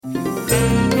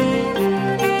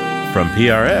From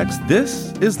PRX,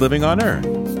 this is Living on Earth.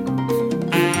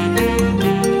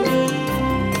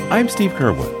 I'm Steve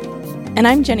Curwood. And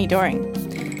I'm Jenny Doring.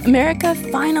 America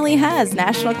finally has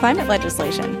national climate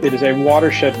legislation. It is a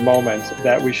watershed moment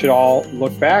that we should all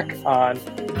look back on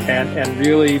and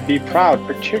really be proud,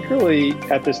 particularly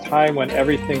at this time when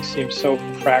everything seems so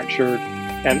fractured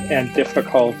and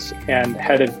difficult and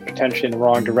headed potentially in the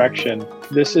wrong direction.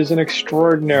 This is an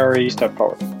extraordinary step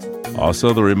forward.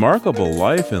 Also, the remarkable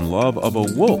life and love of a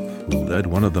wolf who led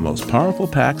one of the most powerful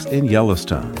packs in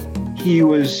Yellowstone. He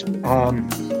was,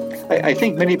 I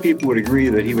think many people would agree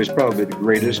that he was probably the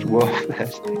greatest wolf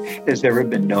that has ever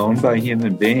been known by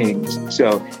human beings.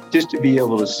 So just to be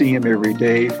able to see him every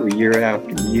day for year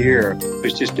after year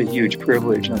was just a huge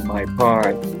privilege on my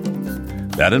part.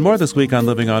 That and more this week on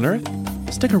Living on Earth.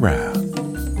 Stick around.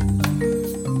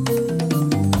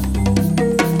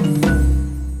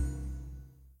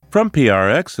 From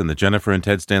PRX in the Jennifer and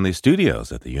Ted Stanley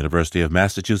studios at the University of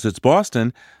Massachusetts,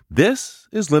 Boston, this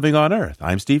is Living on Earth.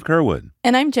 I'm Steve Curwood.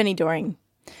 And I'm Jenny Doring.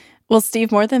 Well,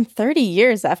 Steve, more than 30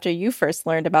 years after you first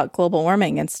learned about global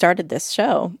warming and started this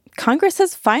show, Congress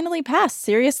has finally passed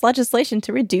serious legislation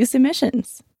to reduce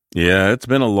emissions. Yeah, it's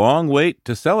been a long wait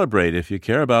to celebrate if you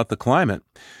care about the climate.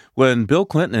 When Bill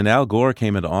Clinton and Al Gore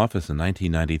came into office in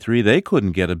 1993, they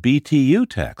couldn't get a BTU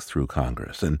tax through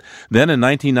Congress. And then in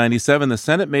 1997, the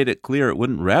Senate made it clear it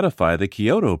wouldn't ratify the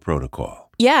Kyoto Protocol.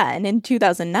 Yeah, and in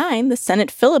 2009, the Senate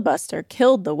filibuster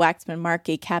killed the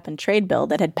Waxman-Markey cap-and-trade bill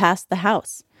that had passed the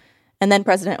House. And then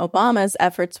President Obama's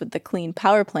efforts with the Clean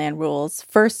Power Plan rules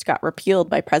first got repealed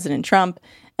by President Trump,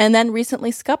 and then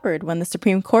recently scuppered when the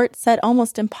Supreme Court set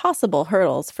almost impossible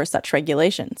hurdles for such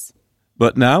regulations.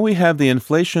 But now we have the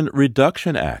Inflation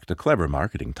Reduction Act, a clever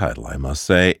marketing title, I must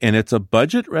say, and it's a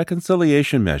budget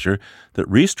reconciliation measure that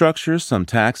restructures some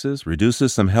taxes,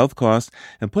 reduces some health costs,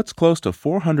 and puts close to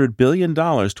 $400 billion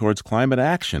towards climate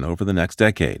action over the next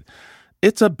decade.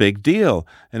 It's a big deal,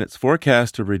 and it's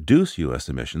forecast to reduce U.S.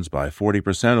 emissions by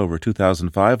 40% over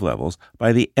 2005 levels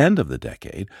by the end of the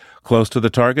decade, close to the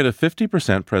target of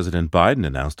 50% President Biden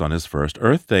announced on his first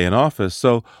Earth Day in office.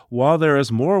 So while there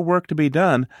is more work to be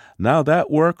done, now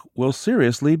that work will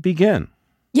seriously begin.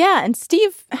 Yeah, and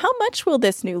Steve, how much will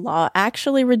this new law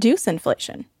actually reduce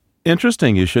inflation?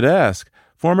 Interesting you should ask.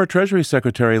 Former Treasury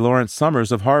Secretary Lawrence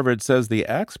Summers of Harvard says the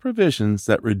Act's provisions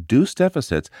that reduce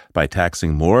deficits by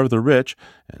taxing more of the rich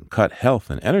and cut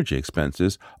health and energy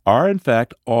expenses are, in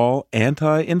fact, all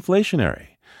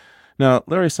anti-inflationary. Now,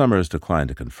 Larry Summers declined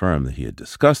to confirm that he had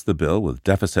discussed the bill with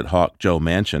deficit hawk Joe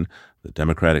Manchin, the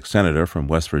Democratic senator from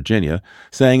West Virginia,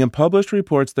 saying in published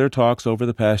reports their talks over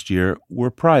the past year were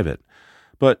private.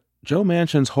 But Joe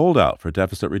Manchin's holdout for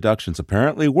deficit reductions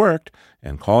apparently worked,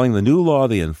 and calling the new law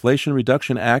the Inflation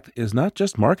Reduction Act is not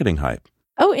just marketing hype.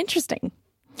 Oh, interesting.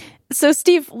 So,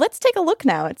 Steve, let's take a look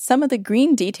now at some of the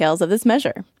green details of this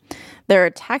measure. There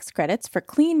are tax credits for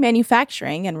clean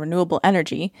manufacturing and renewable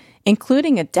energy,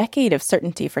 including a decade of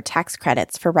certainty for tax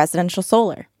credits for residential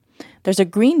solar. There's a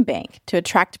green bank to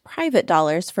attract private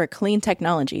dollars for clean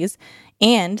technologies,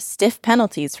 and stiff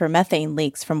penalties for methane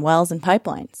leaks from wells and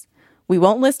pipelines. We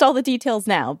won't list all the details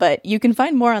now, but you can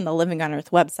find more on the Living on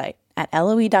Earth website at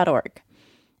LOE.org.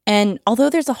 And although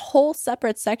there's a whole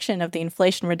separate section of the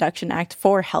Inflation Reduction Act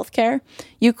for healthcare,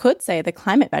 you could say the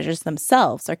climate measures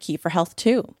themselves are key for health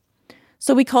too.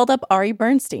 So we called up Ari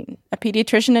Bernstein, a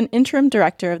pediatrician and interim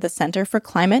director of the Center for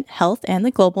Climate, Health, and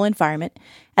the Global Environment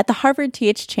at the Harvard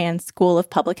T.H. Chan School of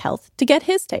Public Health, to get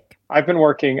his take. I've been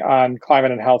working on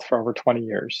climate and health for over 20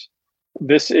 years.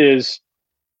 This is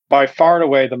by far and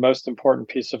away the most important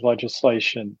piece of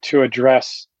legislation to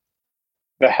address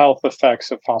the health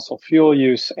effects of fossil fuel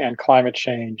use and climate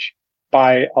change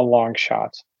by a long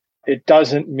shot. It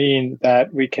doesn't mean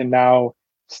that we can now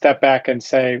step back and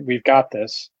say, we've got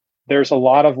this. There's a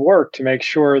lot of work to make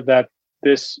sure that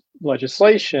this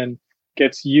legislation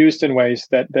gets used in ways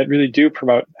that really do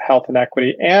promote health and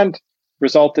equity and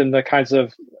result in the kinds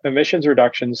of emissions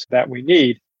reductions that we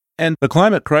need. And the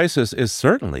climate crisis is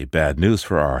certainly bad news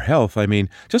for our health. I mean,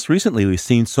 just recently we've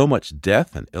seen so much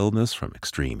death and illness from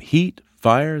extreme heat,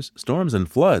 fires, storms, and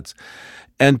floods.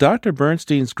 And Dr.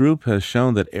 Bernstein's group has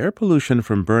shown that air pollution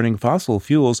from burning fossil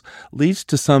fuels leads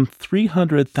to some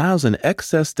 300,000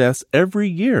 excess deaths every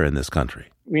year in this country.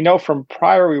 We know from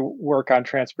prior work on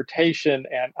transportation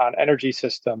and on energy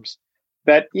systems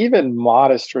that even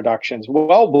modest reductions,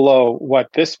 well below what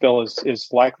this bill is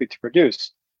likely to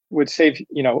produce, would save,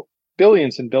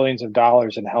 billions and billions of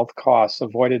dollars in health costs,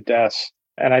 avoided deaths.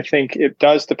 And I think it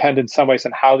does depend in some ways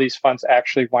on how these funds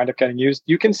actually wind up getting used.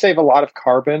 You can save a lot of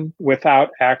carbon without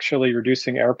actually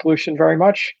reducing air pollution very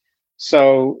much.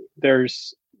 So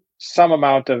there's some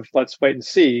amount of let's wait and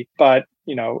see, but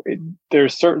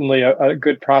there's certainly a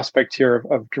good prospect here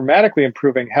of dramatically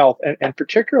improving health and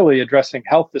particularly addressing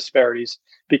health disparities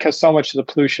because so much of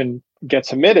the pollution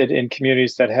gets emitted in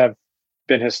communities that have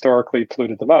been historically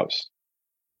polluted the most.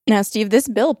 Now, Steve, this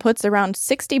bill puts around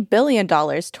 $60 billion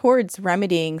towards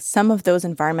remedying some of those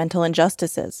environmental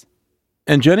injustices.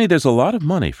 And Jenny, there's a lot of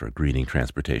money for greening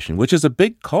transportation, which is a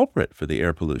big culprit for the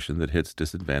air pollution that hits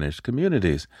disadvantaged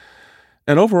communities.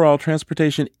 And overall,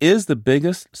 transportation is the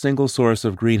biggest single source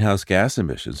of greenhouse gas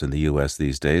emissions in the U.S.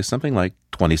 these days, something like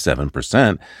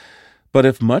 27%. But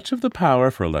if much of the power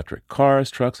for electric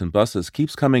cars, trucks, and buses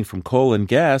keeps coming from coal and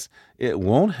gas, it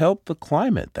won't help the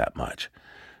climate that much.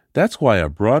 That's why a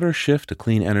broader shift to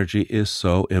clean energy is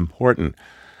so important.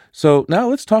 So now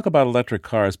let's talk about electric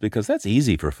cars because that's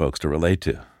easy for folks to relate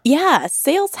to. Yeah,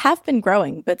 sales have been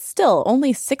growing, but still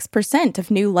only 6%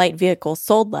 of new light vehicles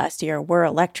sold last year were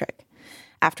electric.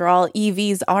 After all,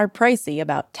 EVs are pricey,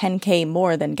 about $10,000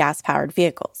 more than gas-powered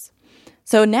vehicles.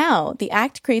 So now, the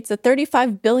Act creates a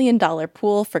 $35 billion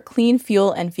pool for clean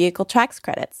fuel and vehicle tax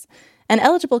credits, and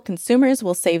eligible consumers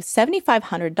will save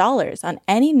 $7,500 on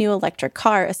any new electric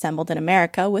car assembled in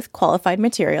America with qualified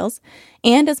materials,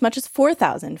 and as much as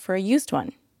 $4,000 for a used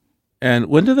one. And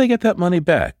when do they get that money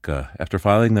back? After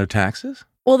filing their taxes?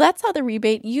 Well, that's how the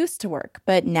rebate used to work,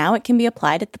 but now it can be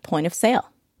applied at the point of sale.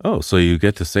 Oh, so you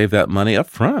get to save that money up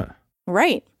front.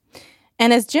 Right.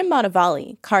 And as Jim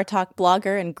Montevali, Car Talk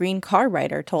blogger and green car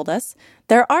writer, told us,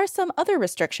 there are some other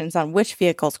restrictions on which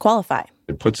vehicles qualify.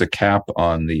 It puts a cap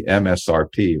on the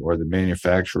MSRP, or the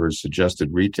manufacturer's suggested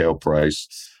retail price,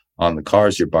 on the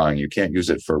cars you're buying. You can't use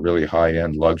it for really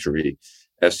high-end luxury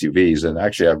SUVs. And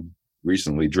actually, I've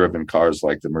recently driven cars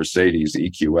like the Mercedes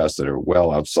EQS that are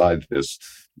well outside this,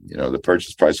 the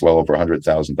purchase price well over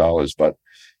 $100,000. But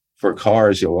for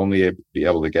cars, you'll only be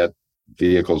able to get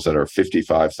vehicles that are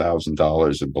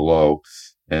 $55,000 and below.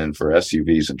 And for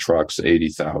SUVs and trucks,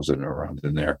 $80,000 around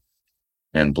in there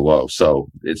and below. So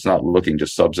it's not looking to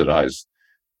subsidize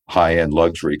high-end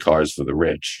luxury cars for the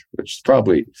rich, which is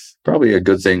probably a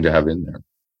good thing to have in there.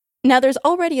 Now, there's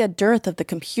already a dearth of the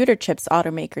computer chips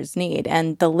automakers need,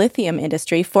 and the lithium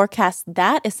industry forecasts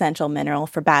that essential mineral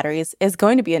for batteries is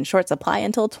going to be in short supply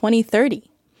until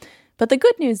 2030. But the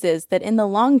good news is that in the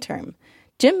long term,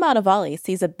 Jim Montevali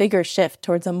sees a bigger shift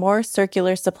towards a more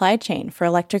circular supply chain for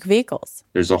electric vehicles.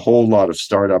 There's a whole lot of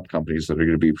startup companies that are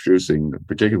going to be producing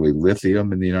particularly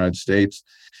lithium in the United States,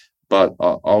 but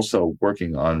also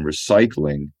working on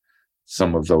recycling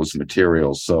some of those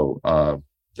materials. So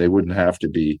they wouldn't have to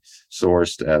be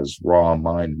sourced as raw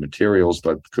mined materials,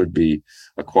 but could be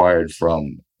acquired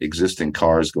from existing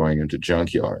cars going into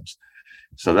junkyards.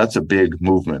 So that's a big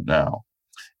movement now.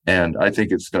 And I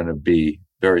think it's going to be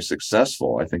very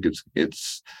successful. I think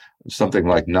it's something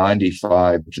like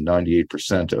 95 to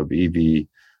 98% of EV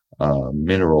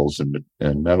minerals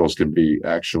and metals can be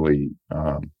actually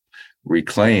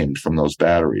reclaimed from those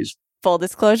batteries. Full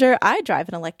disclosure, I drive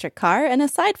an electric car, and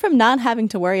aside from not having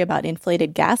to worry about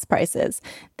inflated gas prices,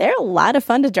 they're a lot of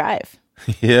fun to drive.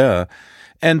 Yeah.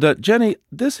 And Jenny,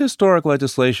 this historic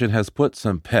legislation has put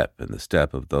some pep in the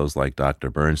step of those like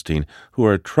Dr. Bernstein, who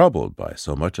are troubled by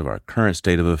so much of our current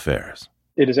state of affairs.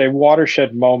 It is a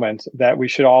watershed moment that we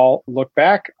should all look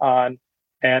back on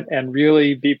and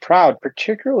really be proud,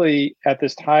 particularly at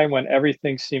this time when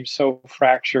everything seems so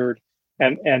fractured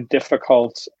and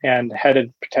difficult and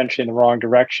headed potentially in the wrong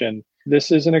direction.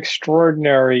 This is an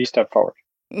extraordinary step forward.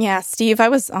 Yeah, Steve, I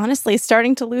was honestly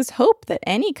starting to lose hope that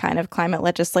any kind of climate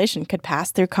legislation could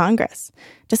pass through Congress.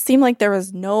 Just seemed like there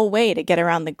was no way to get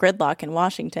around the gridlock in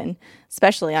Washington,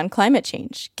 especially on climate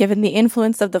change, given the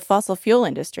influence of the fossil fuel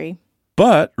industry.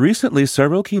 But recently,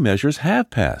 several key measures have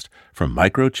passed, from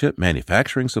microchip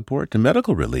manufacturing support to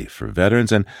medical relief for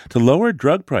veterans and to lower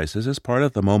drug prices as part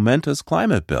of the momentous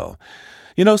climate bill.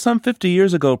 Some 50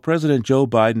 years ago, President Joe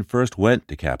Biden first went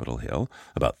to Capitol Hill.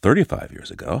 About 35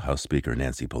 years ago, House Speaker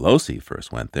Nancy Pelosi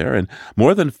first went there. And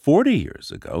more than 40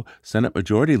 years ago, Senate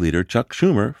Majority Leader Chuck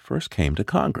Schumer first came to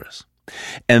Congress.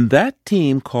 And that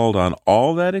team called on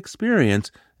all that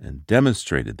experience and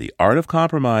demonstrated the art of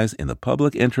compromise in the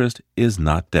public interest is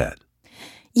not dead.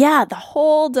 Yeah, the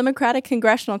whole Democratic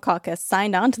Congressional Caucus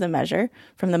signed on to the measure,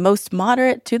 from the most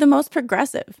moderate to the most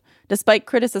progressive, despite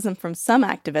criticism from some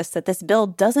activists that this bill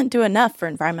doesn't do enough for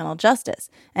environmental justice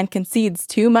and concedes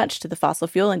too much to the fossil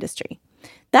fuel industry.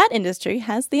 That industry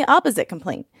has the opposite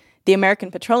complaint. The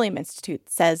American Petroleum Institute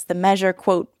says the measure,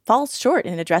 quote, falls short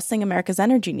in addressing America's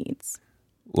energy needs.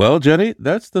 Well, Jenny,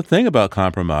 that's the thing about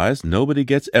compromise. Nobody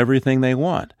gets everything they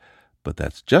want. But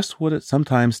that's just what it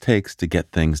sometimes takes to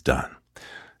get things done.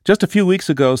 Just a few weeks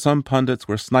ago, some pundits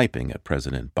were sniping at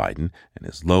President Biden and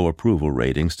his low approval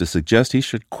ratings to suggest he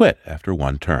should quit after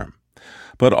one term.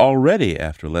 But already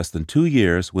after less than 2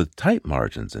 years, with tight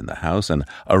margins in the House and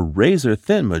a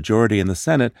razor-thin majority in the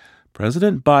Senate,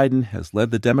 President Biden has led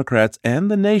the Democrats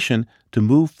and the nation to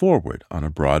move forward on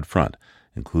a broad front,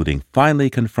 including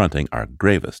finally confronting our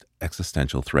gravest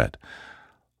existential threat.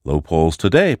 Low polls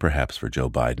today, perhaps, for Joe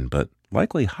Biden, but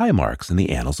likely high marks in the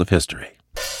annals of history.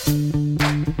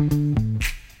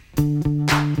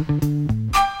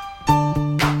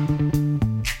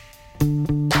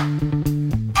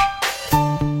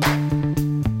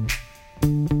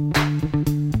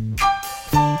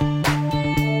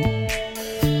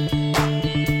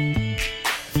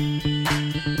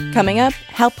 Coming up,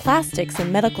 how plastics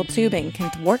and medical tubing can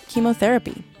thwart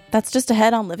chemotherapy. That's just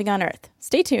ahead on Living on Earth.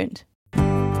 Stay tuned.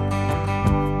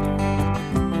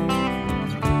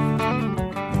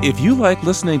 If you like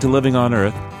listening to Living on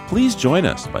Earth, please join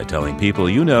us by telling people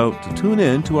you know to tune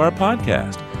in to our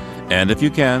podcast. And if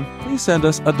you can, please send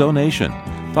us a donation.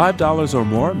 $5 or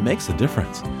more makes a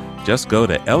difference. Just go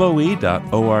to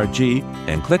loe.org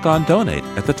and click on Donate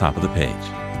at the top of the page.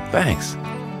 Thanks.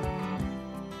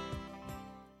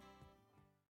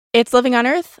 It's Living on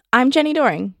Earth. I'm Jenny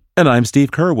Doering. And I'm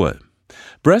Steve Curwood.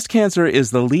 Breast cancer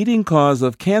is the leading cause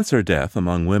of cancer death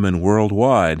among women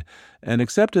worldwide, and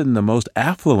except in the most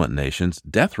affluent nations,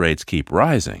 death rates keep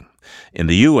rising. In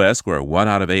the U.S., where 1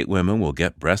 out of 8 women will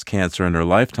get breast cancer in their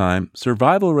lifetime,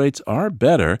 survival rates are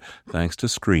better thanks to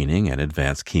screening and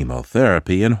advanced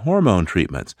chemotherapy and hormone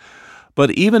treatments.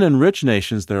 But even in rich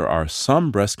nations, there are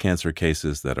some breast cancer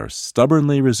cases that are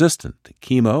stubbornly resistant to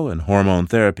chemo and hormone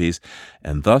therapies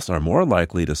and thus are more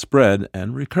likely to spread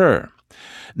and recur.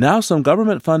 Now, some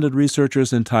government-funded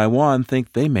researchers in Taiwan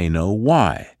think they may know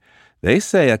why. They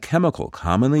say a chemical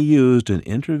commonly used in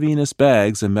intravenous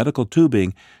bags and medical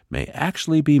tubing may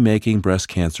actually be making breast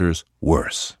cancers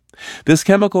worse. This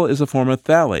chemical is a form of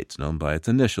phthalates known by its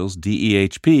initials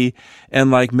DEHP,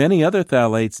 and like many other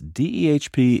phthalates,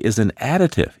 DEHP is an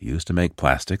additive used to make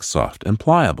plastics soft and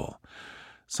pliable.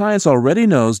 Science already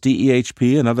knows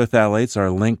DEHP and other phthalates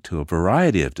are linked to a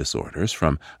variety of disorders,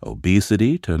 from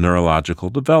obesity to neurological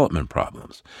development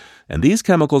problems. And these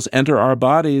chemicals enter our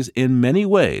bodies in many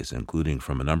ways, including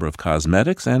from a number of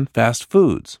cosmetics and fast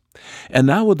foods. And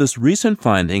now with this recent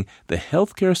finding, the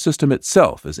healthcare system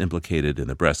itself is implicated in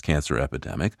the breast cancer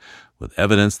epidemic, with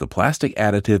evidence the plastic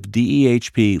additive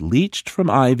DEHP leached from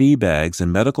IV bags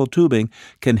and medical tubing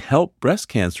can help breast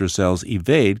cancer cells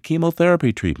evade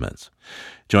chemotherapy treatments.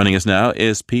 Joining us now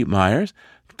is Pete Myers,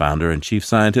 founder and chief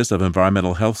scientist of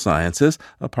Environmental Health Sciences,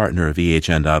 a partner of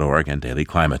EHN.org and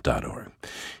DailyClimate.org.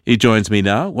 He joins me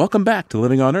now. Welcome back to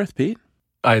Living on Earth, Pete.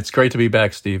 It's great to be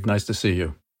back, Steve. Nice to see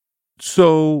you.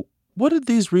 So, what did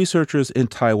these researchers in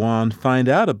Taiwan find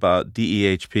out about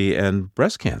DEHP and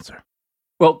breast cancer?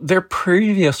 Well, their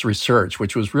previous research,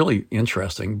 which was really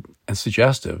interesting and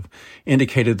suggestive,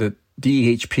 indicated that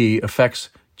DEHP affects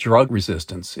drug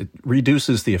resistance. It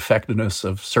reduces the effectiveness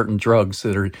of certain drugs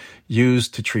that are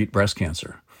used to treat breast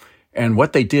cancer. And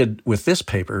what they did with this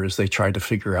paper is they tried to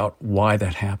figure out why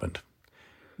that happened.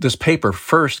 This paper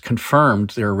first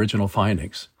confirmed their original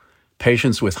findings.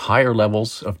 Patients with higher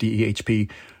levels of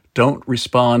DEHP don't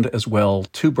respond as well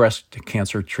to breast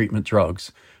cancer treatment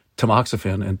drugs,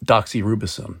 tamoxifen and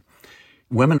doxorubicin.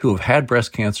 Women who have had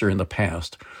breast cancer in the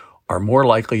past are more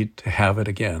likely to have it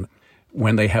again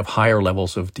when they have higher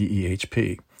levels of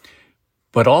DEHP.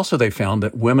 But also they found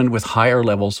that women with higher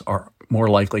levels are more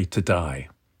likely to die.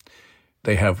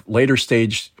 They have later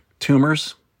stage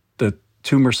tumors. The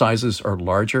tumor sizes are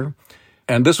larger.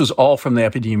 And this was all from the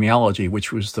epidemiology,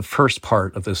 which was the first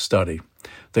part of this study.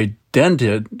 They then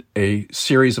did a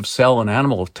series of cell and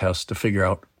animal tests to figure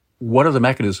out what are the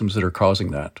mechanisms that are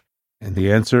causing that. And the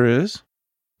answer is?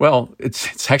 Well,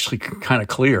 it's actually kind of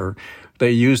clear.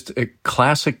 They used a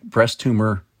classic breast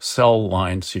tumor cell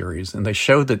line series, and they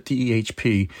showed that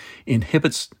DEHP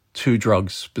inhibits 2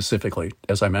 drugs specifically,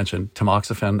 as I mentioned,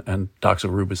 tamoxifen and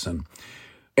doxorubicin.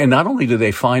 And not only did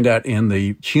they find that in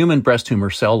the human breast tumor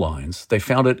cell lines, they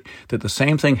found that the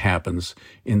same thing happens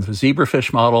in the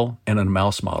zebrafish model and in a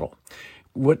mouse model.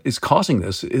 What is causing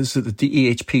this is that the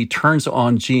DEHP turns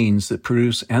on genes that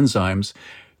produce enzymes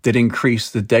that increase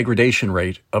the degradation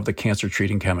rate of the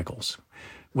cancer-treating chemicals.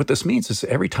 What this means is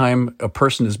every time a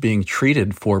person is being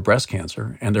treated for breast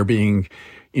cancer and they're being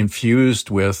infused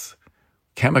with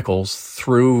chemicals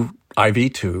through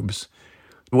IV tubes,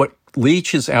 what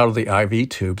leaches out of the IV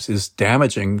tubes is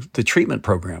damaging the treatment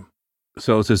program.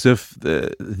 So it's as if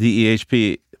the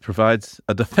DEHP provides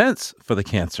a defense for the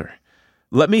cancer.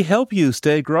 Let me help you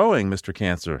stay growing, Mr.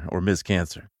 Cancer or Ms.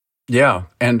 Cancer. Yeah.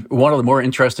 And one of the more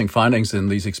interesting findings in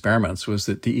these experiments was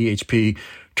that DEHP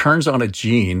turns on a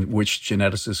gene, which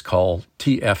geneticists call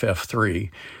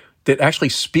TFF3, that actually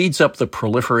speeds up the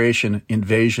proliferation,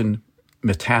 invasion,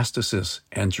 metastasis,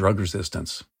 and drug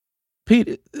resistance.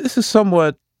 Pete, this is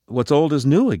somewhat what's old is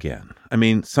new again. I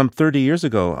mean, some 30 years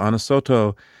ago, Ana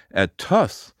Soto at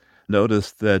Tufts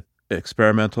noticed that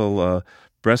experimental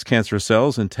breast cancer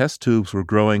cells in test tubes were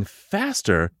growing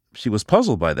faster. She was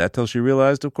puzzled by that till she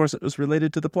realized, of course, it was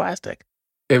related to the plastic.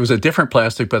 It was a different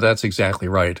plastic, but that's exactly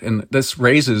right. And this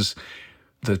raises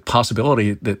the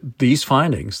possibility that these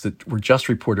findings that were just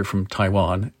reported from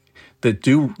Taiwan that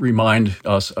do remind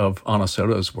us of Ana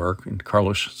Soto's work and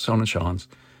Carlos Sonnenschan's,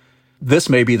 this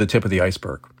may be the tip of the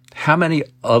iceberg. How many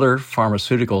other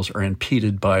pharmaceuticals are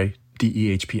impeded by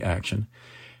DEHP action?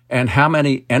 And how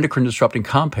many endocrine-disrupting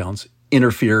compounds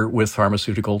interfere with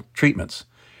pharmaceutical treatments?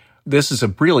 This is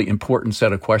a really important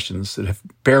set of questions that have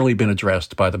barely been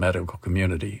addressed by the medical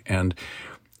community. And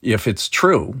if it's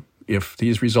true, if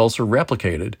these results are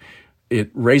replicated, it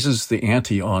raises the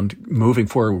ante on moving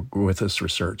forward with this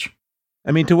research.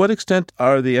 I mean, to what extent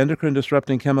are the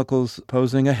endocrine-disrupting chemicals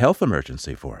posing a health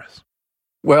emergency for us?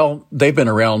 Well, they've been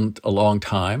around a long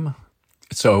time.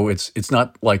 So it's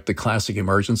not like the classic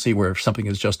emergency where something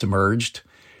has just emerged.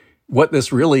 What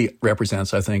this really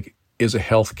represents, I think, is a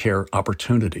healthcare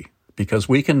opportunity, because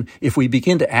we can, if we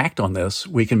begin to act on this,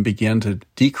 we can begin to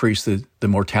decrease the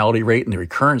mortality rate and the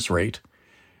recurrence rate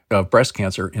of breast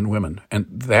cancer in women. And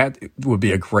that would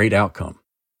be a great outcome.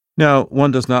 Now,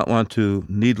 one does not want to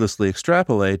needlessly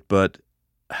extrapolate, but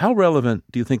how relevant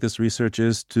do you think this research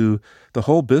is to the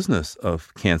whole business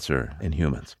of cancer in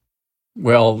humans?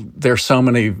 Well, there's so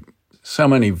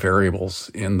many variables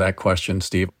in that question,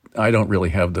 Steve. I don't really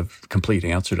have the complete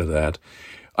answer to that.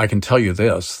 I can tell you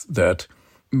this, that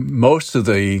most of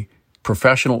the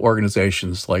professional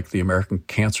organizations like the American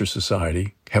Cancer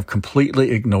Society have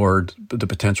completely ignored the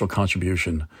potential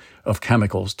contribution of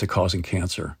chemicals to causing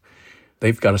cancer.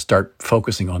 They've got to start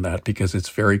focusing on that because it's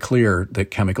very clear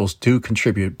that chemicals do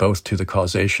contribute both to the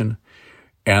causation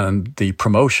and the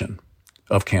promotion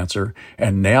of cancer.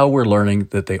 And now we're learning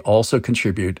that they also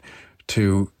contribute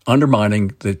to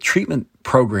undermining the treatment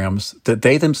programs that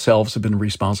they themselves have been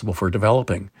responsible for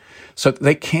developing. So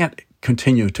they can't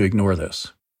continue to ignore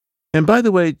this. And by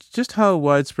the way, just how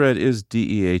widespread is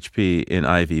DEHP in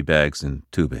IV bags and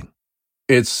tubing?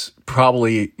 It's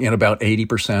probably in about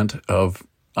 80% of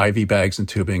IV bags and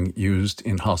tubing used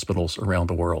in hospitals around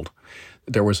the world.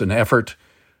 There was an effort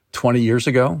 20 years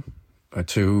ago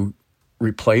to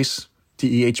replace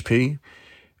DEHP,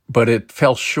 but it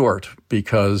fell short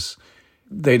because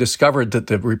they discovered that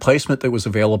the replacement that was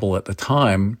available at the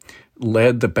time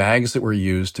led the bags that were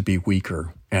used to be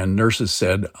weaker. And nurses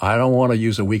said, I don't want to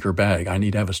use a weaker bag. I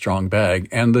need to have a strong bag.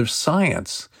 And the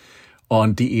science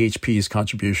on DEHP's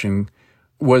contribution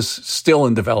was still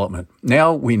in development.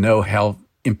 Now we know how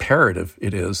imperative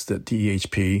it is that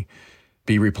DEHP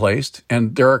be replaced.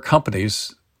 And there are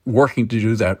companies working to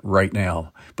do that right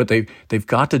now. But they've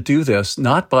got to do this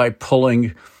not by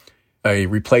pulling a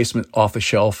replacement off the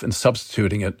shelf and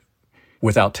substituting it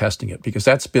without testing it, because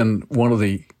that's been one of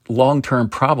the long-term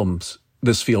problems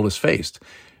this field has faced.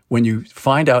 When you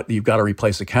find out you've got to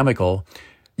replace a chemical,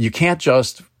 you can't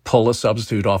just pull a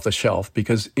substitute off the shelf,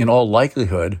 because in all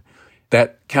likelihood,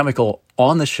 that chemical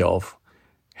on the shelf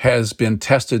has been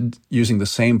tested using the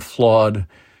same flawed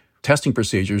testing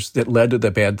procedures that led to the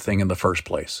bad thing in the first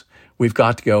place. We've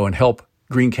got to go and help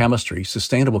green chemistry,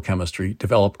 sustainable chemistry,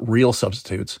 develop real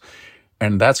substitutes.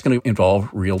 And that's going to involve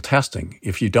real testing.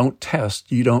 If you don't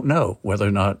test, you don't know whether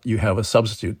or not you have a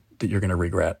substitute that you're going to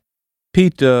regret.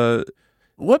 Pete,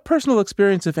 what personal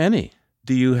experience, if any,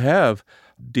 do you have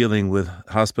dealing with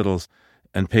hospitals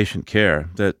and patient care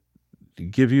that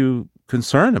give you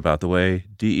concern about the way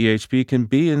DEHP can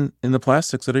be in the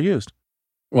plastics that are used?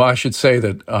 Well, I should say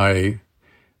that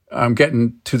I'm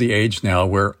getting to the age now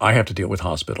where I have to deal with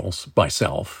hospitals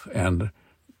myself, and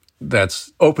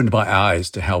that's opened my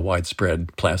eyes to how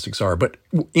widespread plastics are. But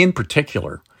in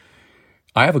particular,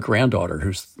 I have a granddaughter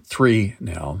who's 3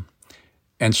 now,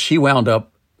 and she wound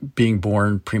up being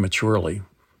born prematurely,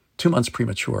 2 months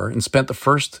premature, and spent the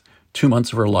first 2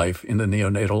 months of her life in the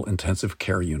neonatal intensive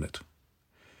care unit.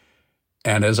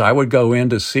 And as I would go in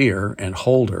to see her and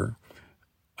hold her,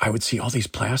 I would see all these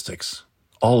plastics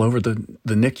all over the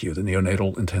NICU, the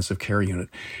neonatal intensive care unit.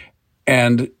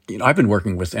 And I've been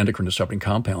working with endocrine disrupting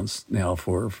compounds now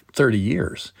for 30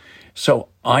 years. So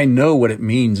I know what it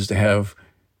means to have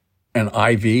an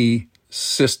IV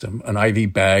system, an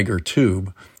IV bag or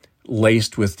tube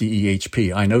laced with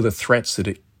DEHP. I know the threats that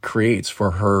it creates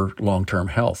for her long-term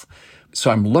health.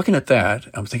 So I'm looking at that.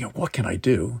 I'm thinking, what can I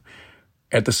do?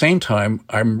 At the same time,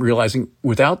 I'm realizing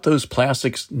without those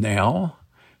plastics now,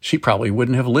 she probably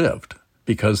wouldn't have lived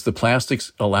because the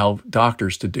plastics allow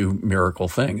doctors to do miracle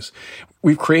things.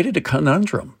 We've created a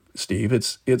conundrum, Steve.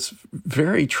 It's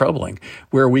very troubling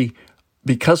where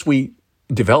because we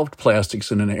developed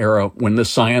plastics in an era when the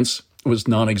science was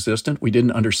non-existent, we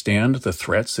didn't understand the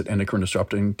threats that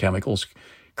endocrine-disrupting chemicals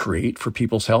create for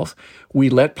people's health. We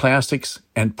let plastics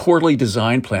and poorly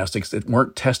designed plastics that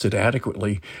weren't tested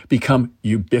adequately become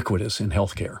ubiquitous in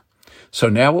healthcare. So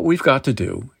now what we've got to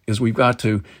do is we've got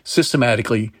to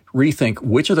systematically rethink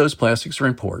which of those plastics are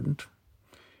important.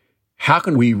 How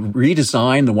can we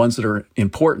redesign the ones that are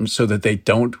important so that they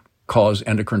don't cause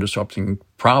endocrine-disrupting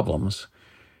problems?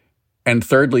 And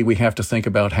thirdly, we have to think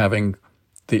about having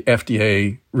the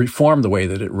FDA reform the way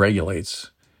that it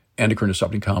regulates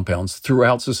endocrine-disrupting compounds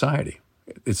throughout society.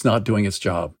 It's not doing its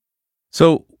job.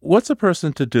 So what's a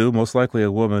person to do, most likely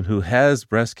a woman who has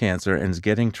breast cancer and is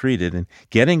getting treated and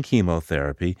getting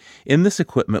chemotherapy in this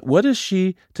equipment? What is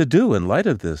she to do in light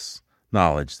of this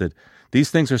knowledge that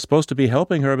these things are supposed to be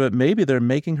helping her, but maybe they're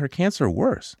making her cancer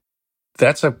worse?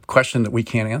 That's a question that we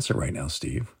can't answer right now,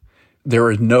 Steve. There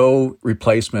is no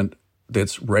replacement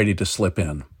that's ready to slip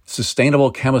in.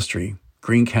 Sustainable chemistry,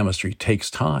 green chemistry, takes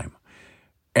time.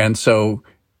 And so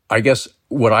I guess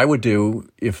what I would do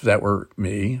if that were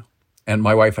me, and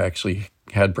my wife actually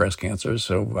had breast cancer,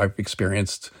 so I've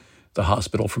experienced the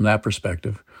hospital from that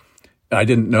perspective. I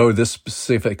didn't know this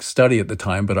specific study at the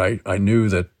time, but I knew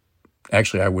that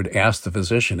actually I would ask the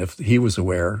physician if he was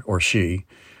aware, or she,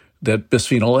 that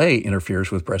bisphenol A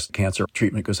interferes with breast cancer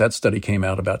treatment, because that study came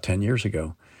out about 10 years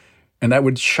ago. And that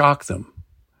would shock them.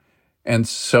 And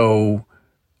so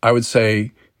I would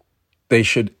say they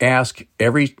should ask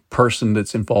every person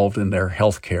that's involved in their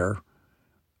health care,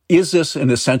 is this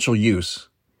an essential use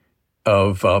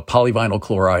of polyvinyl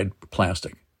chloride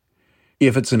plastic?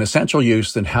 If it's an essential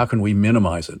use, then how can we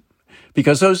minimize it?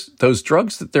 Because those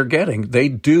drugs that they're getting, they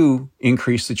do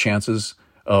increase the chances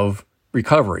of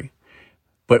recovery.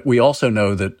 But we also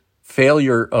know that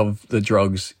failure of the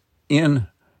drugs in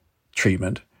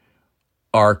treatment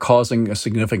are causing a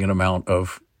significant amount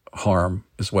of harm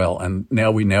as well. And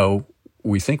now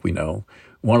we think we know,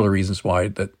 one of the reasons why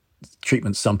that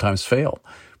treatments sometimes fail.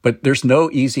 But there's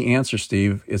no easy answer,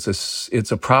 Steve.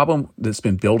 It's a problem that's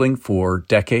been building for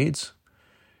decades.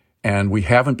 And we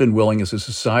haven't been willing as a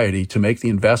society to make the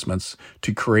investments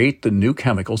to create the new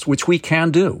chemicals, which we can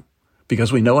do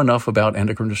because we know enough about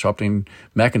endocrine disrupting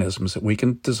mechanisms that we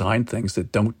can design things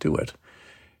that don't do it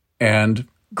and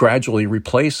gradually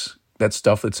replace that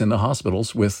stuff that's in the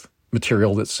hospitals with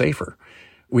material that's safer.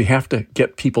 We have to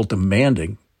get people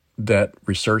demanding that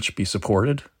research be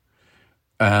supported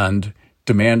and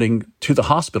demanding to the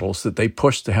hospitals that they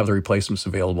push to have the replacements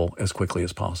available as quickly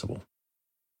as possible.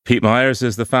 Pete Myers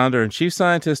is the founder and chief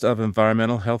scientist of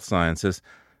Environmental Health Sciences.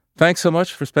 Thanks so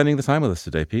much for spending the time with us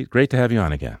today, Pete. Great to have you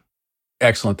on again.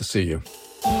 Excellent to see you.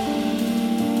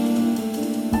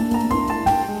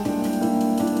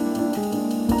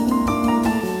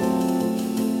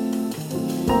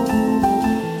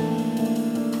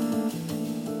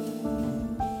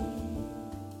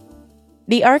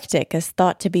 The Arctic is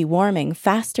thought to be warming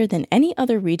faster than any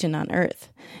other region on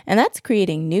Earth, and that's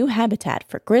creating new habitat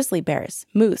for grizzly bears,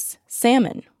 moose,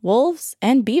 salmon, wolves,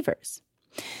 and beavers.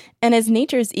 And as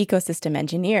nature's ecosystem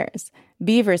engineers,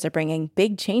 beavers are bringing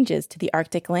big changes to the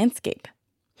Arctic landscape.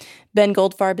 Ben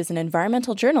Goldfarb is an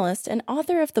environmental journalist and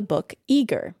author of the book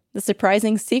Eager, The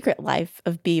Surprising Secret Life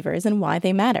of Beavers and Why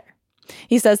They Matter.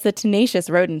 He says the tenacious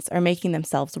rodents are making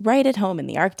themselves right at home in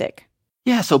the Arctic.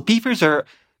 Yeah, so beavers are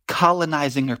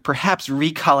colonizing or perhaps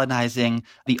recolonizing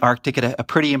the Arctic at a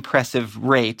pretty impressive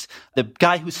rate. The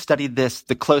guy who studied this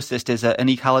the closest is an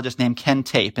ecologist named Ken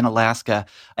Tape in Alaska.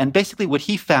 And basically what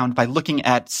he found by looking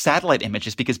at satellite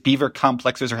images, because beaver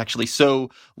complexes are actually so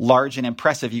large and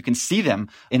impressive, you can see them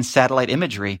in satellite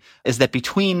imagery, is that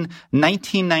between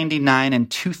 1999 and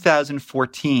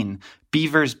 2014,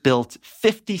 beavers built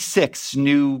 56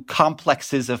 new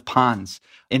complexes of ponds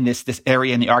in this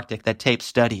area in the Arctic that Tape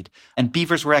studied. And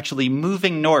beavers were actually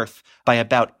moving north by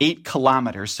about 8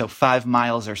 kilometers, so 5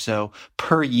 miles or so,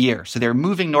 per year. So they're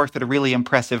moving north at a really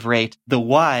impressive rate. The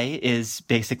why is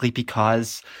basically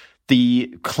because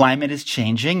the climate is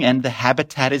changing and the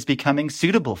habitat is becoming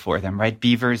suitable for them, right?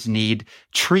 Beavers need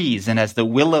trees. And as the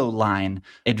willow line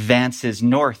advances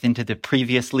north into the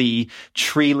previously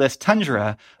treeless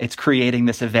tundra, it's creating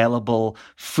this available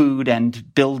food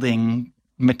and building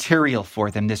material for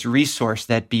them, this resource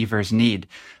that beavers need.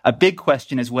 A big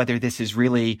question is whether this is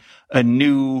really a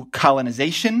new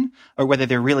colonization or whether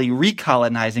they're really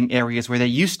recolonizing areas where they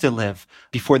used to live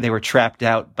before they were trapped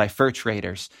out by fur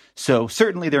traders. So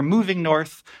certainly they're moving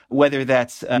north. Whether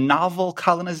that's a novel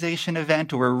colonization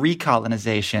event or a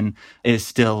recolonization is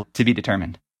still to be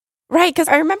determined. Right, because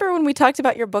I remember when we talked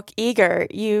about your book, Eager,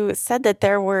 you said that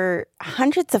there were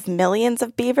hundreds of millions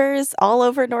of beavers all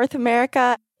over North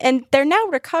America, and they're now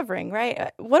recovering,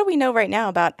 right? What do we know right now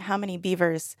about how many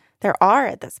beavers there are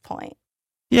at this point?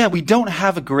 Yeah, we don't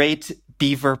have a great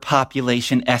beaver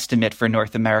population estimate for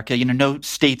North America. No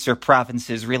states or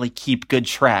provinces really keep good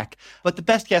track. But the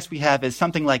best guess we have is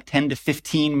something like 10 to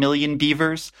 15 million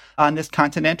beavers on this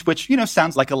continent, which,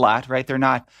 sounds like a lot, right? They're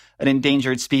not an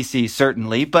endangered species,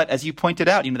 certainly. But as you pointed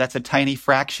out, that's a tiny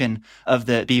fraction of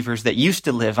the beavers that used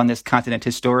to live on this continent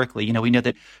historically. We know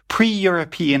that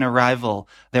pre-European arrival,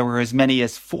 there were as many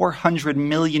as 400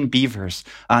 million beavers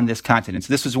on this continent.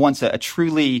 So this was once a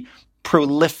truly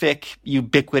prolific,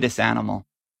 ubiquitous animal.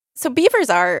 So beavers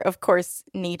are, of course,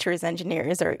 nature's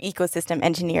engineers or ecosystem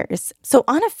engineers. So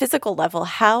on a physical level,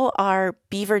 how are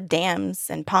beaver dams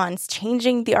and ponds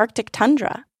changing the Arctic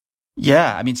tundra?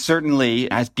 Yeah, certainly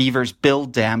as beavers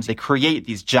build dams, they create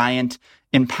these giant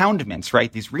impoundments,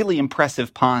 right? These really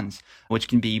impressive ponds, which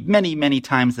can be many, many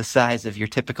times the size of your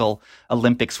typical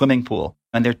Olympic swimming pool.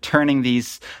 And they're turning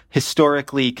these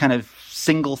historically kind of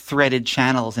single-threaded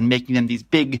channels and making them these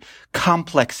big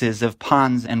complexes of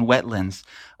ponds and wetlands.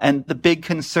 And the big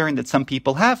concern that some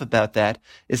people have about that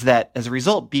is that as a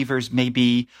result, beavers may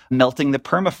be melting the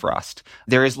permafrost.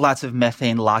 There is lots of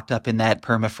methane locked up in that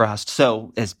permafrost.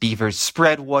 So as beavers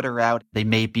spread water out, they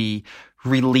may be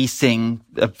releasing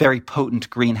a very potent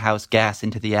greenhouse gas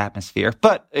into the atmosphere.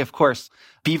 But of course,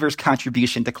 beavers'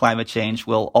 contribution to climate change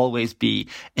will always be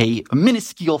a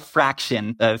minuscule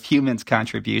fraction of humans'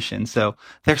 contribution. So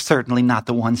they're certainly not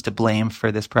the ones to blame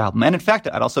for this problem. And in fact,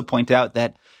 I'd also point out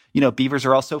that beavers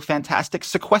are also fantastic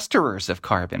sequesterers of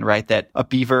carbon, right? That a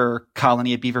beaver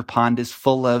colony, a beaver pond is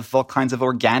full of all kinds of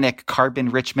organic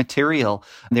carbon-rich material.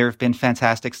 There have been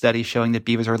fantastic studies showing that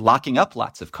beavers are locking up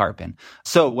lots of carbon.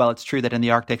 So while it's true that in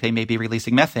the Arctic they may be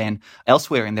releasing methane,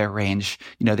 elsewhere in their range,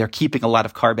 they're keeping a lot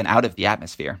of carbon out of the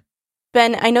atmosphere.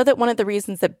 Ben, I know that one of the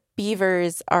reasons that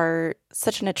beavers are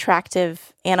such an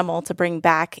attractive animal to bring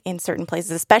back in certain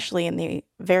places, especially in the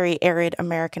very arid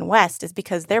American West, is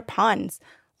because their ponds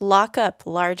lock up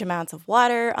large amounts of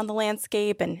water on the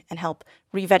landscape and help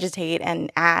revegetate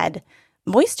and add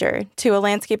moisture to a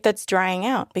landscape that's drying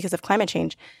out because of climate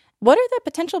change. What are the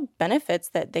potential benefits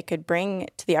that they could bring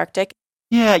to the Arctic?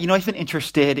 Yeah, I've been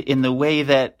interested in the way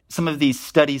that some of these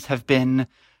studies have been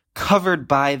covered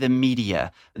by the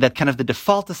media, that kind of the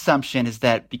default assumption is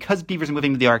that because beavers are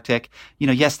moving to the Arctic,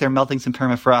 yes, they're melting some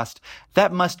permafrost.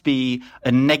 That must be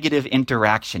a negative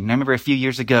interaction. I remember a few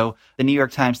years ago, the New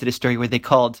York Times did a story where they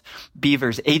called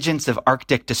beavers agents of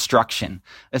Arctic destruction,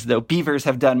 as though beavers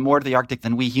have done more to the Arctic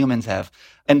than we humans have.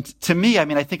 And to me,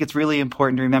 I think it's really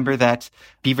important to remember that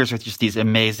beavers are just these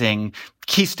amazing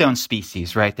keystone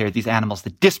species, right? They're these animals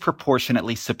that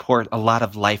disproportionately support a lot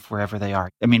of life wherever they are.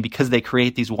 Because they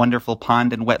create these wonderful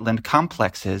pond and wetland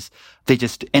complexes, they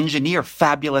just engineer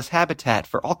fabulous habitat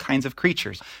for all kinds of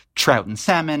creatures. Trout and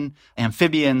salmon,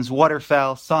 amphibians,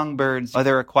 waterfowl, songbirds,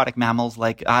 other aquatic mammals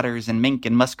like otters and mink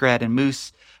and muskrat and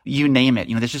moose. You name it.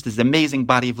 There's just this amazing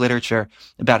body of literature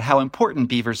about how important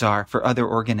beavers are for other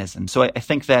organisms. So I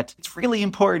think that it's really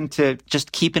important to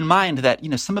just keep in mind that,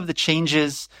 some of the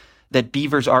changes that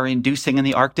beavers are inducing in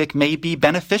the Arctic may be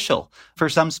beneficial for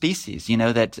some species.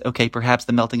 That, okay, perhaps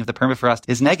the melting of the permafrost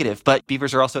is negative, but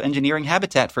beavers are also engineering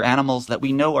habitat for animals that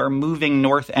we know are moving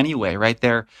north anyway, right?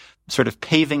 They're sort of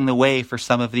paving the way for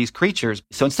some of these creatures.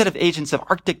 So instead of agents of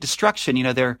Arctic destruction,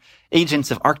 they're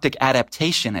agents of Arctic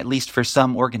adaptation, at least for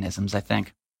some organisms, I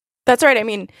think. That's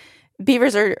right.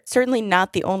 Beavers are certainly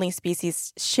not the only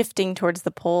species shifting towards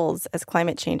the poles as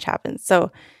climate change happens. So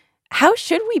how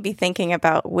should we be thinking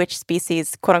about which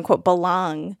species, quote unquote,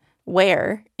 belong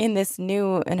where in this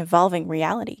new and evolving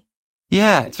reality?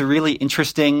 Yeah, it's a really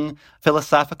interesting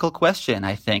philosophical question,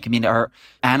 I think. Are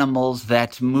animals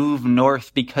that move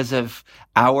north because of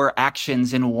our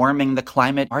actions in warming the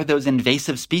climate, are those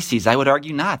invasive species? I would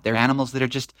argue not. They're animals that are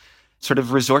just sort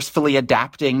of resourcefully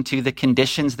adapting to the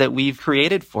conditions that we've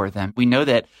created for them. We know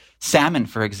that salmon,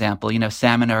 for example.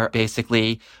 Salmon are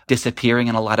basically disappearing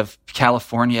in a lot of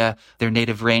California, their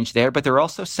native range there, but there are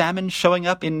also salmon showing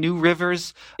up in new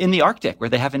rivers in the Arctic where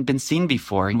they haven't been seen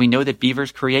before. And we know that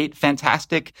beavers create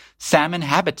fantastic salmon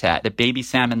habitat, that baby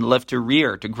salmon love to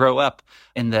rear, to grow up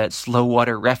in the slow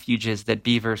water refuges that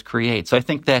beavers create. So I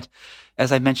think that,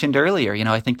 as I mentioned earlier,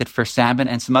 I think that for salmon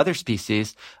and some other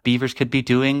species, beavers could be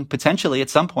doing potentially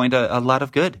at some point a lot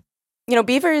of good.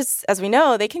 Beavers, as we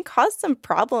know, they can cause some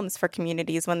problems for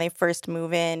communities when they first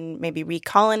move in, maybe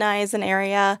recolonize an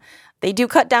area. They do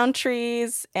cut down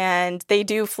trees and they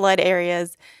do flood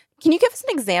areas. Can you give us an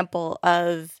example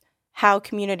of how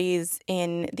communities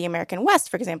in the American West,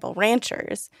 for example,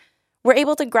 ranchers, were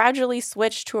able to gradually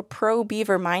switch to a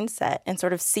pro-beaver mindset and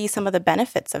sort of see some of the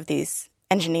benefits of these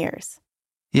engineers?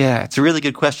 Yeah, it's a really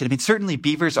good question. I mean, certainly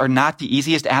beavers are not the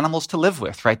easiest animals to live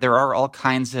with, right? There are all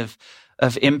kinds of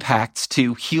impacts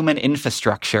to human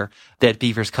infrastructure that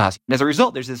beavers cause. And as a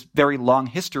result, there's this very long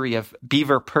history of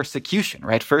beaver persecution,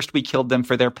 right? First, we killed them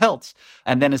for their pelts.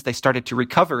 And then as they started to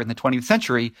recover in the 20th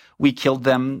century, we killed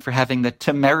them for having the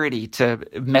temerity to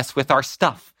mess with our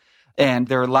stuff. And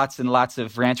there are lots and lots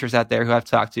of ranchers out there who I've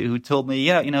talked to who told me,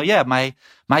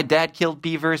 my dad killed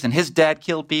beavers and his dad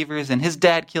killed beavers and his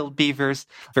dad killed beavers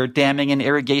for damming in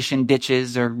irrigation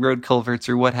ditches or road culverts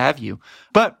or what have you.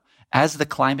 But as the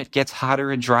climate gets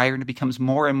hotter and drier and it becomes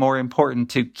more and more important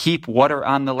to keep water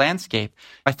on the landscape,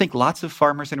 I think lots of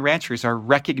farmers and ranchers are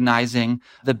recognizing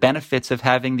the benefits of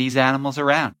having these animals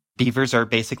around. Beavers are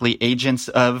basically agents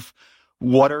of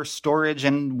water storage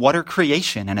and water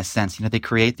creation, in a sense. They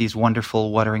create these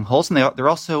wonderful watering holes, and they're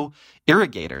also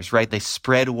irrigators, right? They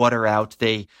spread water out.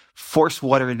 They force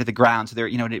water into the ground. So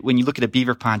when you look at a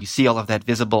beaver pond, you see all of that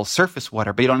visible surface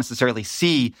water, but you don't necessarily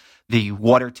see the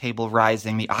water table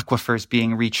rising, the aquifers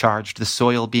being recharged, the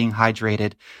soil being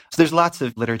hydrated. So there's lots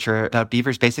of literature about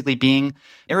beavers basically being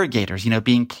irrigators,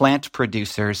 being plant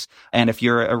producers. And if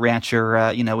you're a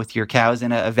rancher, with your cows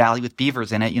in a valley with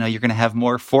beavers in it, you're going to have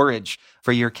more forage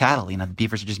for your cattle. The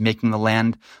beavers are just making the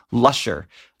land lusher.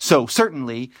 So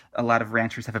certainly a lot of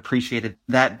ranchers have appreciated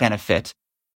that benefit.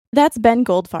 That's Ben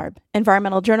Goldfarb,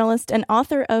 environmental journalist and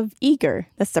author of Eager,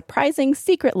 The Surprising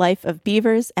Secret Life of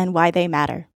Beavers and Why They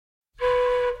Matter.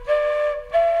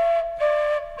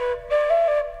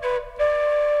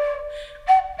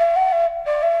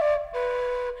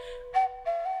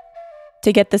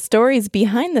 To get the stories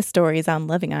behind the stories on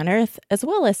Living on Earth, as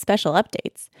well as special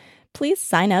updates, please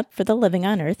sign up for the Living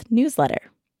on Earth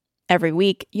newsletter. Every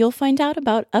week, you'll find out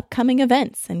about upcoming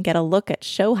events and get a look at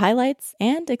show highlights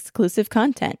and exclusive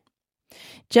content.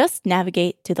 Just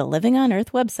navigate to the Living on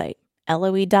Earth website,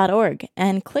 LOE.org,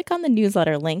 and click on the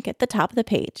newsletter link at the top of the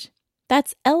page.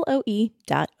 That's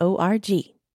LOE.org.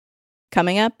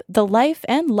 Coming up, the life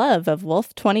and love of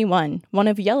Wolf 21, one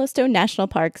of Yellowstone National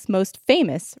Park's most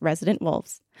famous resident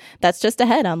wolves. That's just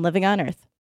ahead on Living on Earth.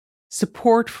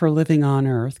 Support for Living on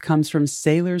Earth comes from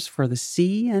Sailors for the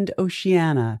Sea and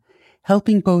Oceana,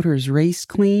 helping boaters race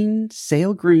clean,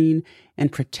 sail green,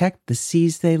 and protect the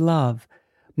seas they love.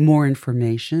 More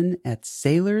information at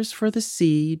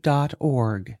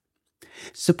sailorsforthesea.org.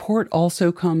 Support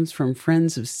also comes from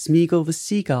Friends of Smeagol the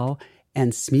Seagull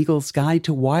and Smeagol's Guide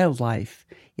to Wildlife.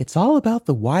 It's all about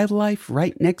the wildlife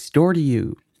right next door to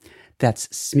you. That's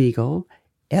Smeagol,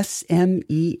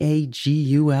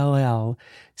 Smeagull,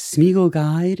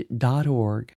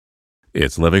 SmeagolGuide.org.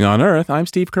 It's Living on Earth. I'm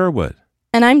Steve Curwood.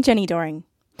 And I'm Jenny Doring.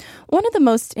 One of the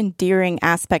most endearing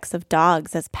aspects of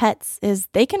dogs as pets is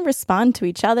they can respond to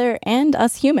each other and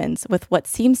us humans with what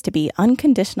seems to be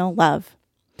unconditional love.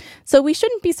 So we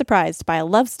shouldn't be surprised by a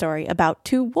love story about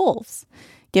two wolves,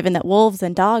 given that wolves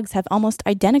and dogs have almost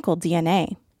identical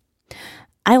DNA.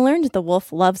 I learned the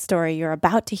wolf love story you're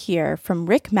about to hear from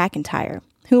Rick McIntyre,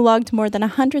 who logged more than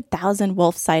 100,000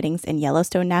 wolf sightings in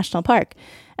Yellowstone National Park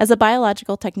as a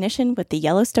biological technician with the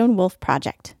Yellowstone Wolf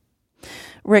Project.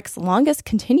 Rick's longest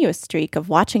continuous streak of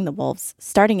watching the wolves,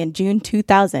 starting in June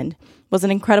 2000, was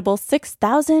an incredible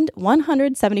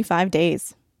 6,175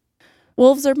 days.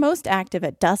 Wolves are most active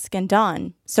at dusk and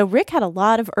dawn, so Rick had a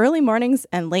lot of early mornings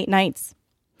and late nights.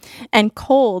 And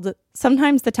cold,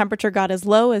 sometimes the temperature got as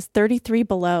low as 33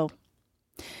 below.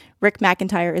 Rick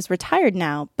McIntyre is retired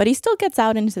now, but he still gets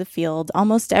out into the field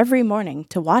almost every morning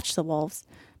to watch the wolves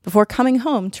before coming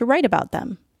home to write about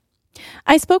them.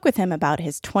 I spoke with him about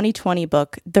his 2020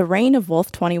 book, The Reign of Wolf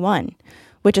 21,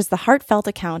 which is the heartfelt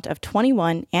account of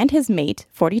 21 and his mate,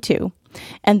 42,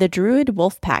 and the Druid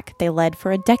wolf pack they led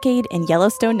for a decade in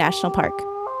Yellowstone National Park.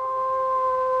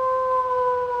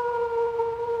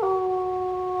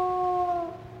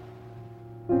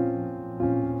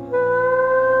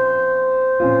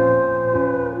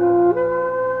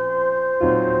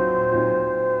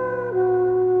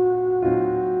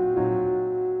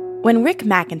 When Rick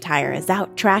McIntyre is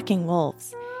out tracking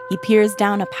wolves, he peers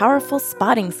down a powerful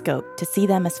spotting scope to see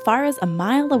them as far as a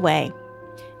mile away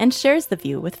and shares the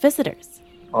view with visitors.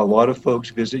 A lot of folks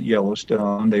visit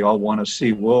Yellowstone. They all want to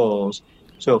see wolves.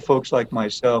 So folks like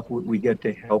myself, we get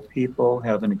to help people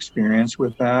have an experience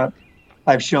with that.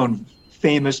 I've shown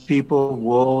famous people,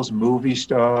 wolves, movie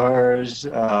stars,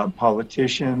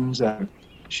 politicians. I've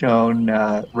shown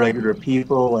regular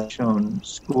people. I've shown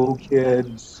school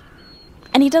kids.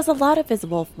 And he does a lot of his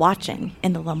wolf watching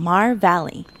in the Lamar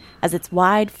Valley, as its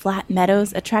wide, flat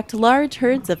meadows attract large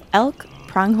herds of elk,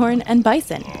 pronghorn, and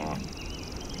bison.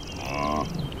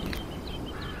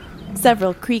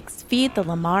 Several creeks feed the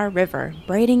Lamar River,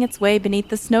 braiding its way beneath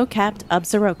the snow-capped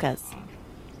Absarokas.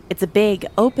 It's a big,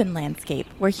 open landscape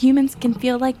where humans can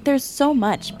feel like there's so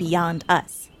much beyond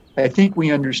us. I think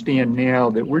we understand now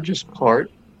that we're just part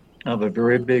of a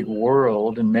very big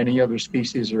world, and many other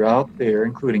species are out there,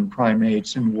 including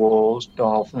primates and wolves,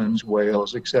 dolphins,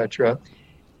 whales, etc.,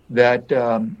 that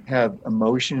have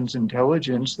emotions,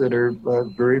 intelligence that are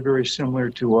very, very similar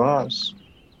to us.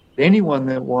 Anyone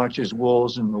that watches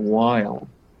wolves in the wild,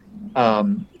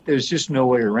 there's just no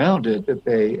way around it that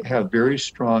they have very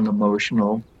strong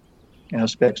emotional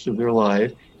aspects of their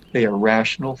life. They are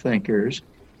rational thinkers.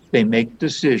 They make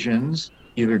decisions,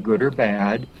 either good or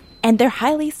bad. And they're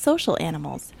highly social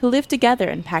animals who live together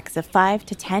in packs of 5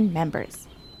 to 10 members.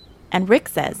 And Rick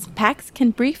says packs can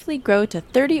briefly grow to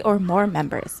 30 or more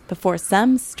members before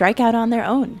some strike out on their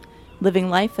own,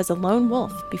 living life as a lone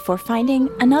wolf before finding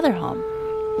another home.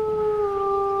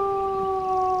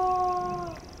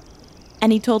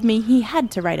 And he told me he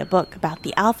had to write a book about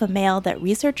the alpha male that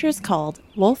researchers called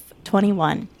Wolf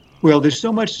 21. Well, there's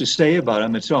so much to say about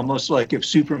him. It's almost like if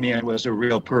Superman was a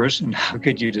real person, how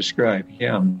could you describe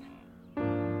him?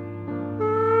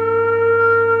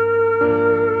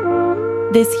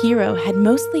 This hero had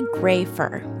mostly gray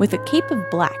fur with a cape of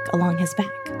black along his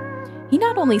back. He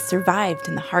not only survived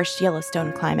in the harsh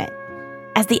Yellowstone climate.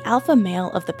 As the alpha male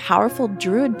of the powerful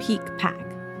Druid Peak pack,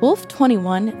 Wolf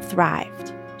 21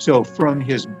 thrived. So from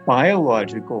his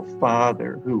biological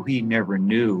father, who he never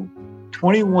knew,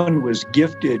 21 was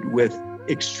gifted with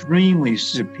extremely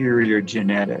superior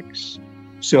genetics.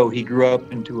 So he grew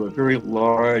up into a very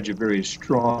large, a very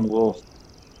strong wolf.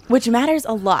 Which matters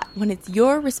a lot when it's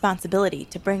your responsibility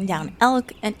to bring down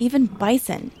elk and even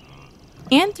bison,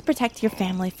 and to protect your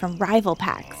family from rival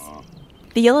packs.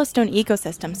 The Yellowstone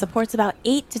ecosystem supports about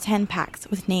 8 to 10 packs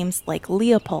with names like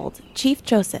Leopold, Chief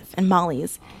Joseph, and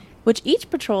Molly's, which each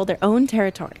patrol their own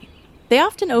territory. They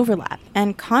often overlap,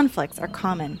 and conflicts are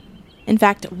common. In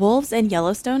fact, wolves in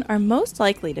Yellowstone are most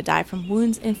likely to die from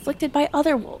wounds inflicted by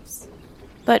other wolves.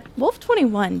 But Wolf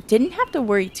 21 didn't have to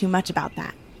worry too much about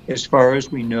that. As far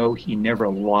as we know, he never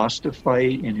lost a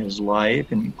fight in his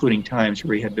life, including times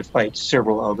where he had to fight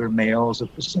several other males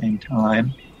at the same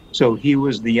time. So he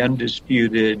was the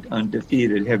undisputed,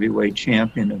 undefeated heavyweight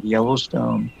champion of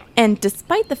Yellowstone. And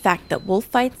despite the fact that wolf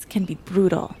fights can be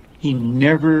brutal, he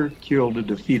never killed a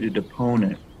defeated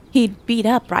opponent. He'd beat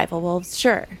up rival wolves,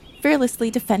 sure, fearlessly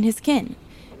defend his kin.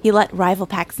 He let rival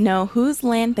packs know whose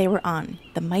land they were on,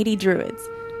 the mighty Druids.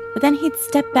 But then he'd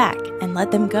step back and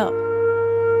let them go.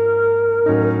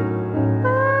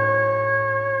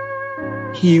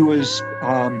 He was,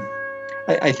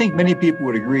 I think many people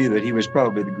would agree that he was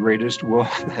probably the greatest wolf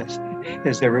that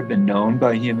has ever been known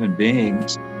by human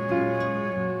beings.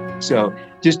 So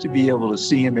just to be able to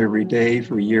see him every day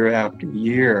for year after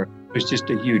year was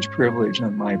just a huge privilege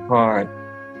on my part.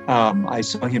 I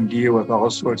saw him deal with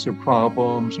all sorts of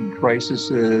problems and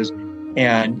crises,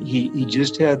 and he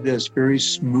just had this very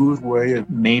smooth way of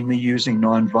mainly using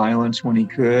nonviolence when he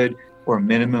could, or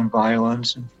minimum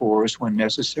violence and force when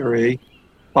necessary.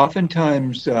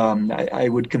 Oftentimes, I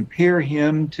would compare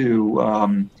him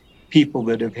to people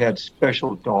that have had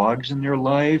special dogs in their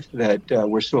life that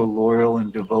were so loyal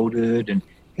and devoted and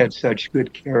had such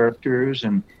good characters.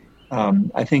 And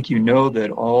I think you know that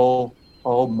all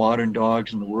modern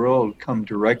dogs in the world come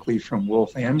directly from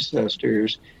wolf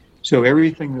ancestors. So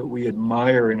everything that we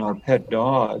admire in our pet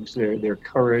dogs, their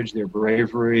courage, their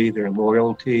bravery, their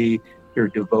loyalty, their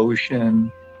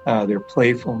devotion, their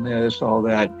playfulness, all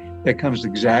that comes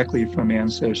exactly from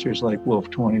ancestors like Wolf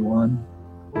 21.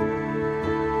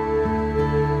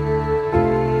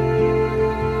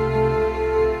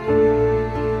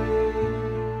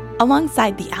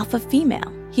 Alongside the alpha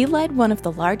female, he led one of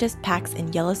the largest packs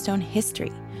in Yellowstone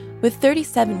history, with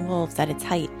 37 wolves at its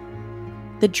height.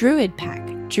 The Druid pack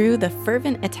drew the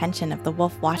fervent attention of the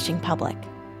wolf-watching public.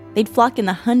 They'd flock in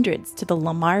the hundreds to the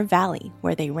Lamar Valley,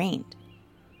 where they reigned.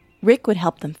 Rick would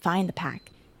help them find the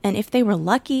pack, and if they were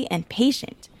lucky and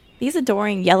patient, These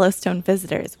adoring Yellowstone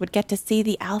visitors would get to see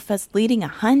the alphas leading a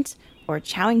hunt, or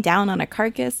chowing down on a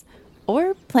carcass,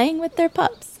 or playing with their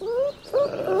pups.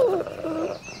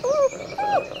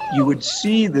 You would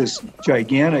see this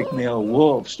gigantic male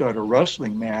wolf start a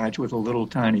wrestling match with a little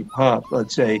tiny pup,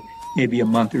 let's say maybe a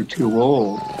month or two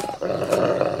old.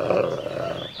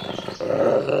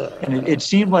 And it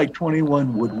seemed like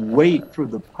 21 would wait for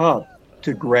the pup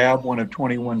to grab one of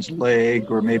 21's leg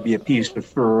or maybe a piece of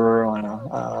fur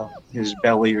on his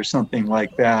belly or something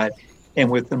like that.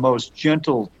 And with the most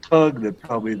gentle tug that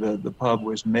probably the pup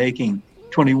was making,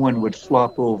 21 would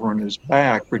flop over on his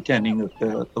back, pretending that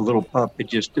the little pup had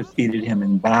just defeated him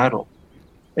in battle.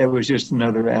 It was just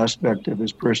another aspect of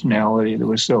his personality that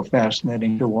was so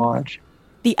fascinating to watch.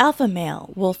 The alpha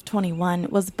male, Wolf 21,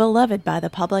 was beloved by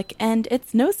the public, and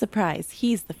it's no surprise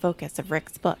he's the focus of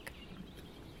Rick's book.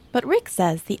 But Rick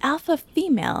says the alpha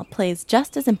female plays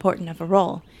just as important of a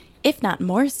role, if not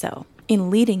more so, in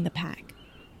leading the pack.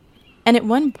 And at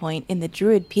one point in the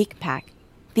Druid Peak pack,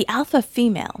 the alpha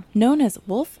female, known as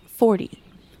Wolf 40,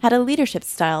 had a leadership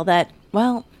style that,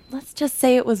 well, let's just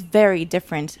say it was very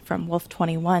different from Wolf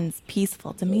 21's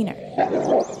peaceful demeanor.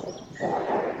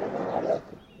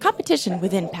 Competition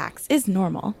within packs is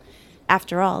normal.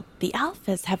 After all, the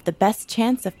alphas have the best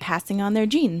chance of passing on their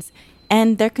genes,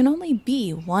 and there can only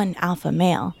be one alpha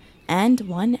male and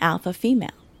one alpha female.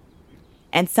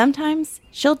 And sometimes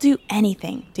she'll do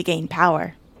anything to gain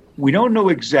power. We don't know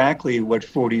exactly what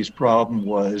 40's problem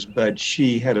was, but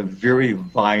she had a very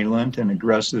violent and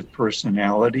aggressive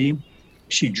personality.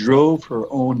 She drove her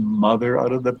own mother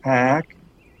out of the pack,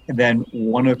 and then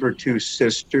one of her two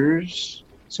sisters,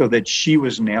 so that she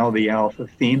was now the alpha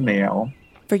female.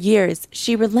 For years,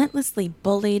 she relentlessly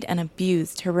bullied and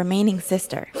abused her remaining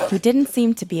sister, who didn't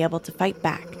seem to be able to fight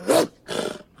back.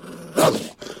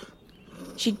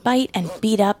 She'd bite and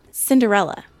beat up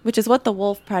Cinderella, which is what the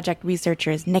Wolf Project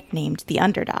researchers nicknamed the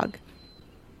underdog.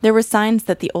 There were signs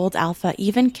that the old alpha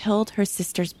even killed her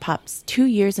sister's pups 2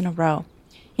 years in a row,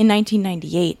 in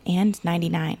 1998 and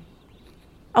 99.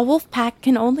 A wolf pack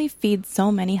can only feed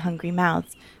so many hungry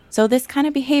mouths, so this kind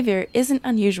of behavior isn't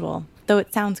unusual, though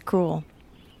it sounds cruel.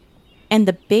 And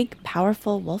the big,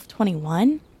 powerful Wolf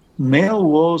 21? Male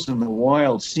wolves in the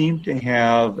wild seem to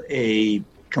have a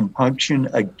compunction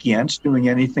against doing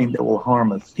anything that will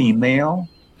harm a female.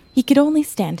 He could only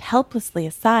stand helplessly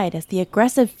aside as the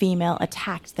aggressive female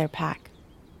attacked their pack.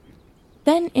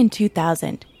 Then in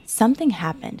 2000, something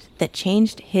happened that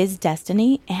changed his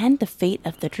destiny and the fate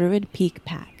of the Druid Peak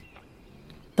pack.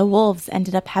 The wolves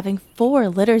ended up having 4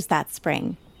 litters that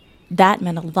spring. That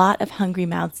meant a lot of hungry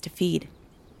mouths to feed.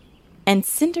 And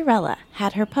Cinderella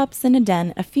had her pups in a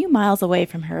den a few miles away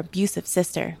from her abusive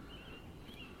sister.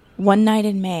 One night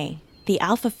in May, the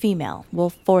alpha female,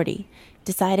 Wolf 40,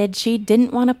 decided she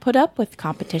didn't want to put up with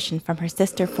competition from her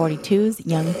sister 42's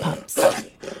young pups.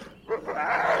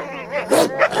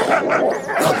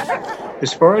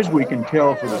 As far as we can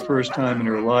tell, for the first time in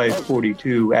her life,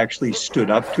 42 actually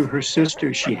stood up to her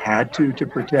sister. She had to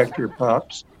protect her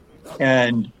pups.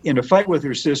 And in a fight with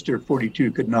her sister,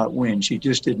 42 could not win. She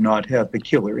just did not have the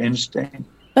killer instinct.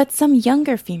 But some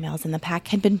younger females in the pack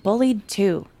had been bullied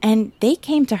too, and they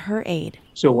came to her aid.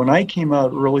 So when I came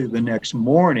out early the next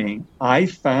morning, I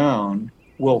found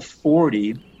Wolf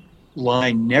 40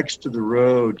 lying next to the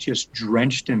road, just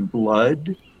drenched in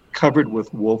blood, covered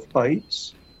with wolf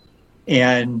bites.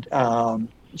 And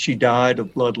she died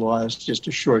of blood loss just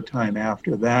a short time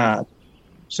after that.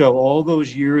 So all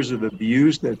those years of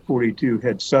abuse that 42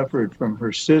 had suffered from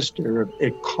her sister,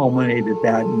 it culminated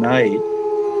that night.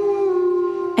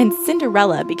 And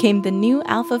Cinderella became the new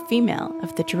alpha female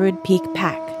of the Druid Peak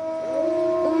pack.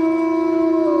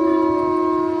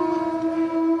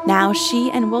 Now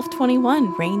she and Wolf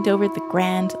 21 reigned over the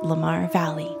Grand Lamar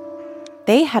Valley.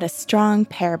 They had a strong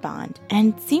pair bond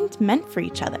and seemed meant for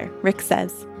each other, Rick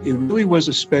says. It really was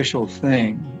a special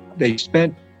thing. They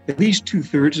spent at least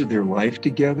 2/3 of their life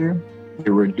together.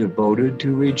 They were devoted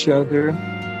to each other.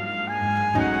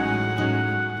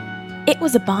 It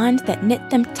was a bond that knit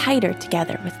them tighter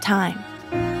together with time.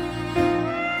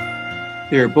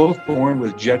 They were both born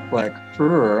with jet black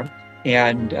fur,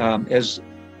 and as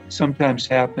sometimes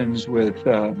happens with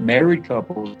married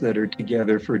couples that are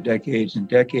together for decades and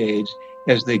decades,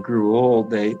 as they grew old,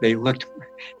 they looked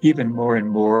even more and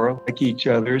more like each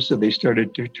other, so they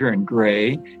started to turn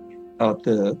gray out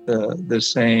the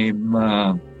same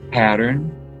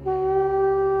pattern.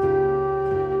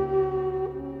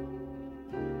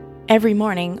 Every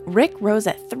morning, Rick rose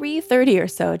at 3:30 or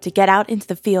so to get out into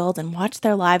the field and watch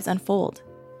their lives unfold,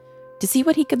 to see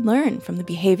what he could learn from the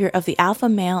behavior of the alpha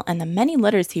male and the many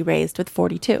litters he raised with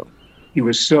 42. He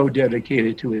was so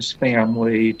dedicated to his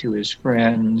family, to his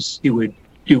friends. He would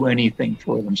do anything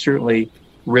for them, certainly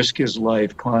risk his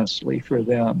life constantly for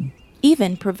them.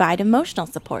 Even provide emotional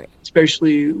support.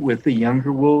 Especially with the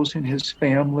younger wolves in his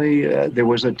family. There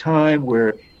was a time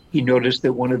where he noticed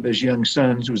that one of his young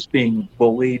sons was being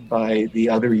bullied by the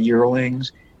other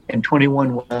yearlings, and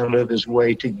 21 went out of his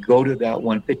way to go to that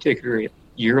one particular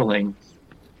yearling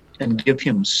and give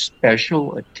him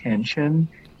special attention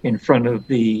in front of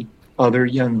the other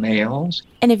young males.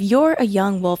 And if you're a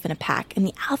young wolf in a pack and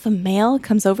the alpha male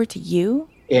comes over to you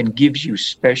and gives you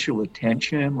special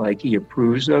attention, like he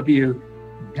approves of you,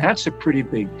 that's a pretty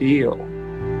big deal.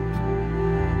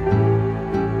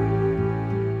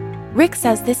 Rick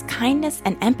says this kindness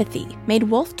and empathy made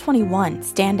Wolf 21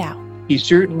 stand out. He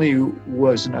certainly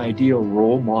was an ideal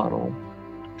role model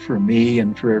for me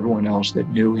and for everyone else that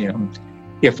knew him.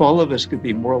 If all of us could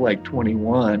be more like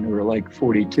 21 or like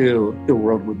 42, the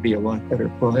world would be a lot better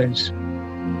place.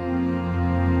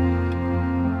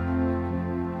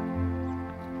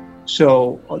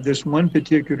 So this one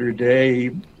particular day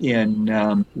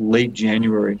in late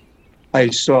January,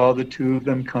 I saw the two of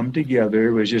them come together.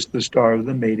 It was just the start of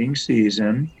the mating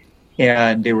season,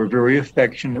 and they were very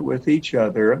affectionate with each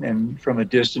other. And from a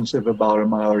distance of about a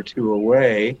mile or two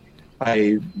away,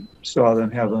 I saw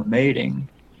them have a mating.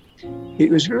 It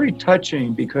was very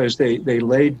touching because they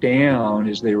laid down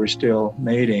as they were still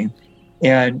mating,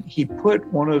 and he put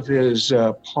one of his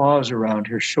paws around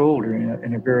her shoulder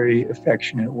in a very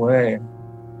affectionate way.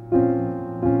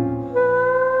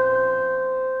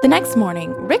 The next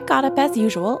morning, Rick got up as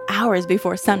usual, hours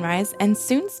before sunrise, and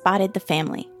soon spotted the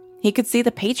family. He could see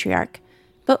the patriarch,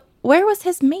 but where was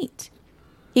his mate?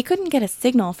 He couldn't get a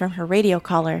signal from her radio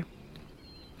collar.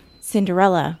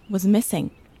 Cinderella was missing.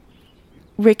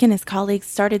 Rick and his colleagues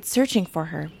started searching for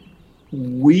her.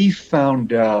 We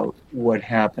found out what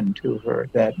happened to her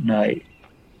that night.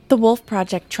 The Wolf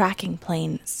Project tracking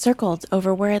plane circled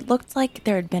over where it looked like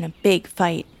there had been a big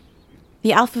fight.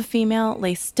 The alpha female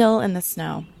lay still in the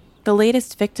snow, the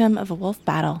latest victim of a wolf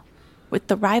battle with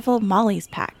the rival Molly's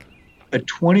pack. A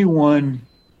 21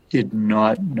 did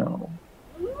not know.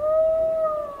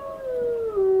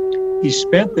 He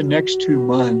spent the next 2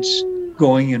 months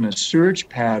going in a search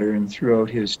pattern throughout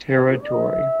his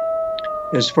territory.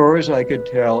 As far as I could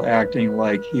tell, acting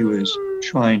like he was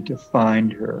trying to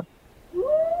find her.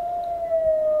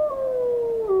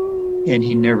 And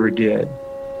he never did.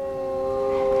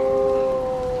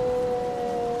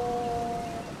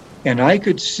 And I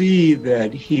could see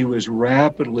that he was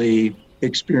rapidly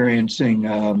experiencing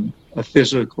a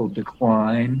physical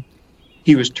decline.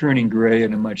 He was turning gray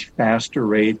at a much faster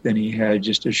rate than he had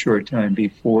just a short time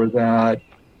before that.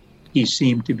 He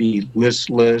seemed to be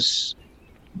listless.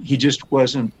 He just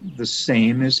wasn't the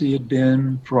same as he had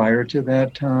been prior to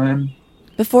that time.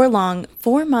 Before long,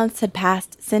 4 months had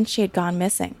passed since she had gone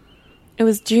missing. It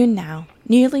was June now,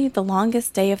 nearly the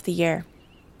longest day of the year.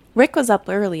 Rick was up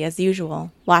early as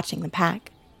usual, watching the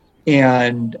pack.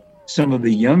 And some of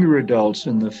the younger adults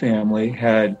in the family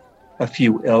had a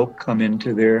few elk come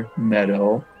into their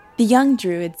meadow. The young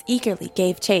druids eagerly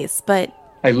gave chase, but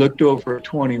I looked over at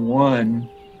 21,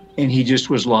 and he just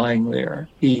was lying there.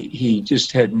 He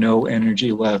just had no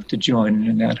energy left to join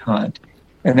in that hunt.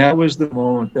 And that was the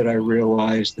moment that I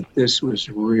realized that this was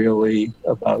really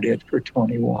about it for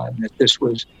 21, that this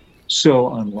was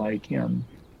so unlike him.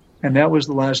 And that was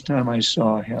the last time I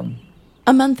saw him.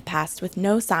 A month passed with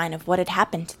no sign of what had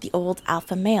happened to the old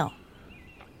alpha male.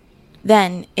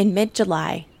 Then, in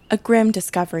mid-July, a grim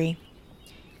discovery.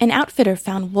 An outfitter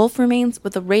found wolf remains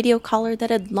with a radio collar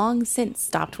that had long since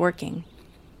stopped working.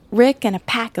 Rick and a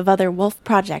pack of other Wolf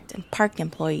Project and park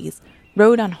employees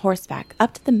rode on horseback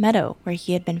up to the meadow where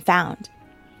he had been found.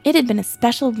 It had been a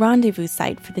special rendezvous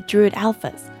site for the Druid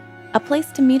Alphas, a place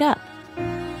to meet up.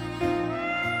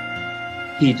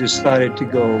 He decided to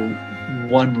go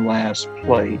one last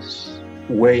place,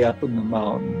 way up in the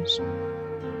mountains.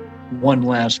 One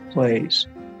last place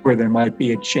where there might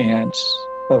be a chance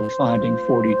of finding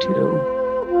 42.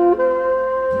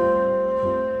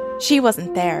 She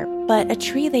wasn't there, but a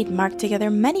tree they'd marked together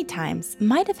many times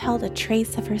might have held a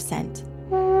trace of her scent.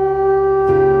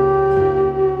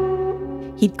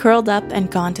 He'd curled up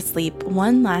and gone to sleep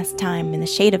one last time in the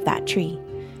shade of that tree,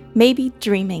 maybe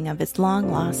dreaming of his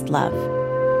long-lost love.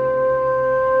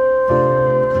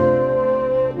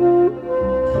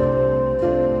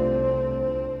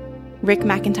 Rick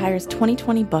McIntyre's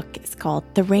 2020 book is called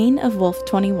The Reign of Wolf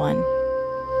 21.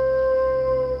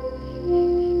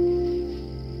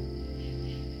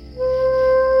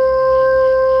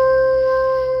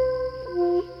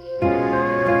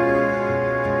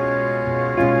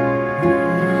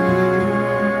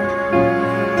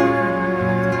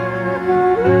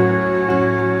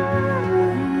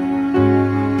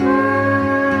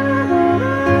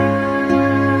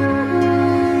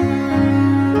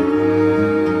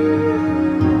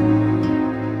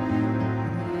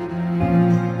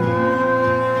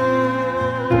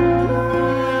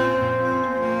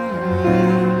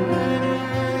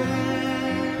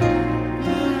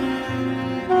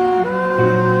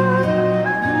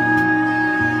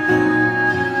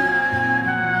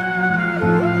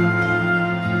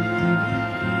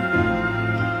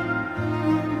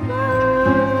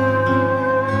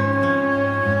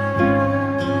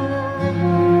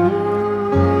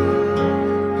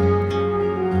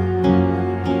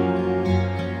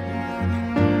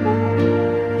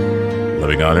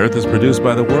 on Earth is produced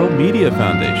by the World Media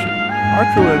Foundation. Our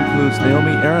crew includes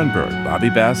Naomi Ehrenberg, Bobby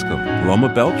Bascom, Paloma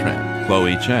Beltran,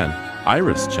 Chloe Chen,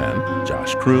 Iris Chen,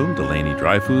 Josh Kroom, Delaney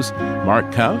Dreyfus,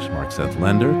 Mark Couch, Mark Seth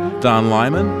Lender, Don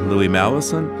Lyman, Louis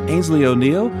Mallison, Ainsley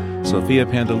O'Neill, Sophia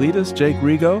Pandelides, Jake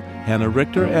Rigo, Hannah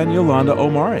Richter, and Yolanda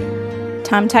Omari.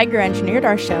 Tom Tiger engineered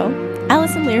our show.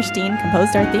 Allison Learstein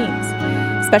composed our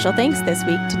themes. Special thanks this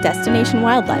week to Destination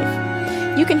Wildlife.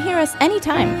 You can hear us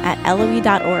anytime at LOE.org,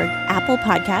 Apple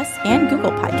Podcasts, and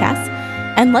Google Podcasts.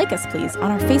 And like us, please,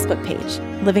 on our Facebook page,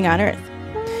 Living on Earth.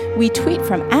 We tweet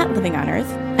from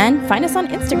 @LivingOnEarth and find us on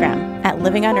Instagram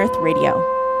 @LivingOnEarthRadio.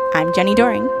 I'm Jenny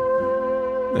Doring.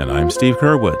 And I'm Steve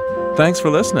Curwood. Thanks for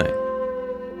listening.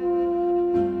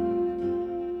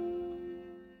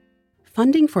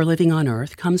 Funding for Living on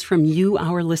Earth comes from you,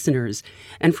 our listeners,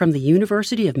 and from the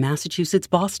University of Massachusetts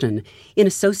Boston, in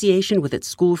association with its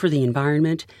School for the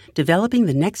Environment, developing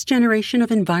the next generation of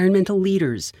environmental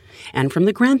leaders, and from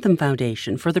the Grantham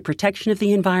Foundation for the Protection of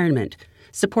the Environment,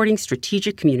 supporting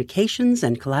strategic communications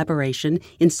and collaboration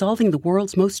in solving the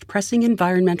world's most pressing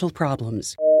environmental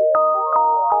problems.